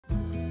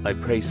I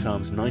pray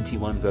Psalms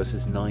 91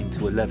 verses 9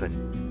 to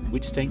 11,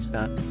 which states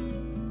that,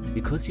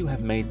 "Because you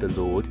have made the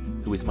Lord,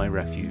 who is my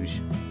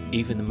refuge,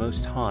 even the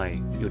Most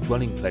High, your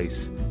dwelling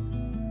place,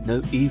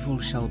 no evil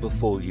shall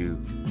befall you,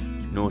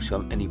 nor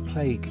shall any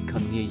plague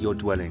come near your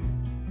dwelling.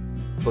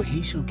 For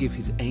he shall give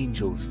his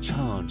angels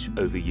charge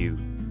over you,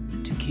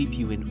 to keep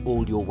you in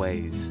all your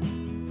ways."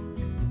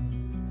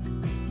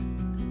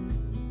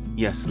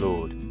 Yes,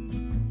 Lord,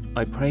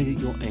 I pray that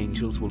your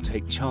angels will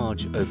take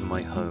charge over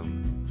my home.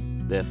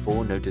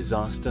 Therefore, no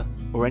disaster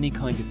or any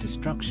kind of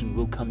destruction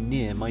will come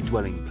near my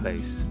dwelling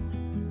place.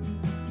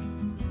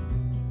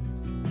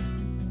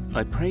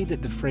 I pray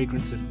that the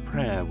fragrance of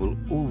prayer will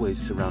always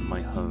surround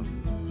my home,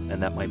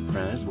 and that my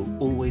prayers will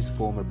always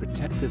form a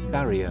protective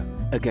barrier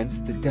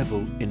against the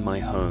devil in my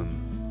home.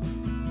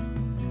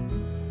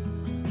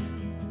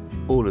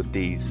 All of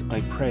these I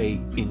pray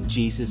in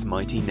Jesus'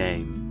 mighty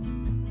name.